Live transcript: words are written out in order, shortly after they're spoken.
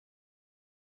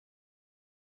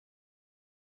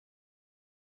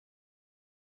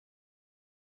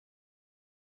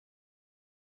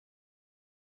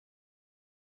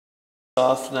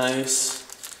soft, nice.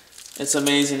 It's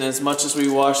amazing, as much as we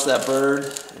washed that bird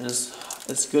and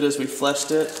as good as we fleshed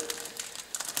it,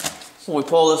 when we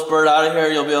pull this bird out of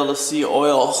here, you'll be able to see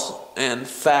oil and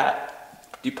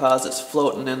fat deposits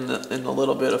floating in the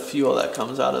little bit of fuel that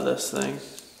comes out of this thing.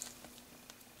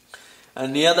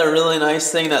 And the other really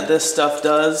nice thing that this stuff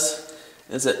does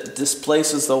is it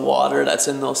displaces the water that's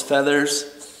in those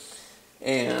feathers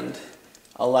and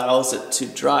allows it to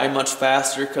dry much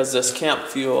faster, because this camp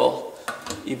fuel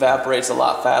evaporates a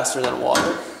lot faster than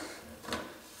water.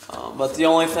 But the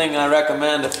only thing I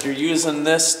recommend, if you're using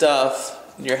this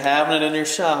stuff and you're having it in your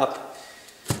shop,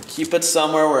 keep it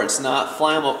somewhere where it's not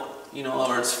flammable,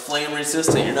 where it's flame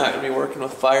resistant. You're not going to be working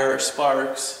with fire or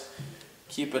sparks.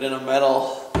 Keep it in a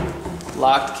metal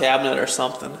locked cabinet or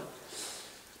something,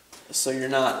 so you're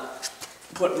not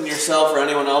putting yourself or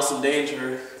anyone else in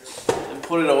danger. And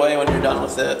put it away when you're done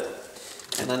with it,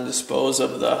 and then dispose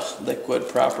of the liquid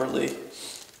properly.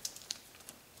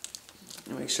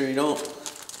 And make sure you don't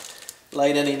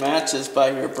light any matches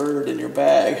by your bird in your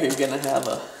bag, or you're going to have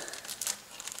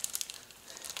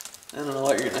I don't know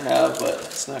what you're going to have, but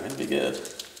it's not going to be good.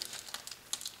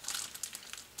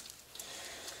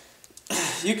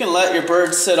 You can let your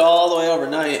bird sit all the way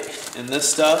overnight in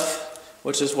this stuff,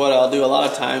 which is what I'll do a lot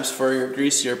of times for your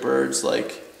greasier birds,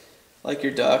 like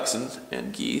your ducks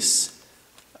and geese.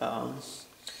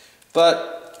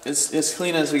 But as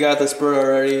clean as we got this bird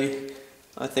already,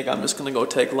 I think I'm just going to go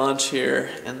take lunch here,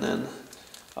 and then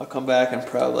I'll come back in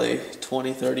probably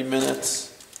 20-30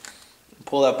 minutes and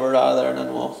pull that bird out of there, and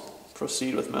then we'll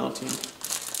proceed with mounting.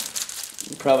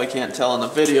 You probably can't tell in the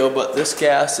video, but this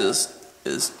gas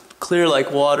is clear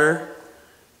like water,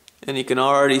 and you can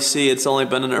already see it's only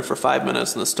been in there for 5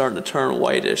 minutes and it's starting to turn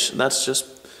whitish, and that's just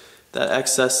that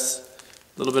excess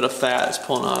little bit of fat is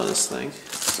pulling out of this thing.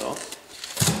 So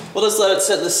we'll just let it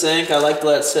sit in the sink. I like to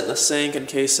let it sit in the sink in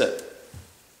case it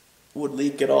would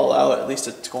leak it all out. At least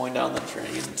it's going down the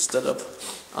drain instead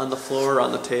of on the floor or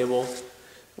on the table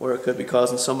where it could be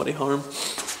causing somebody harm.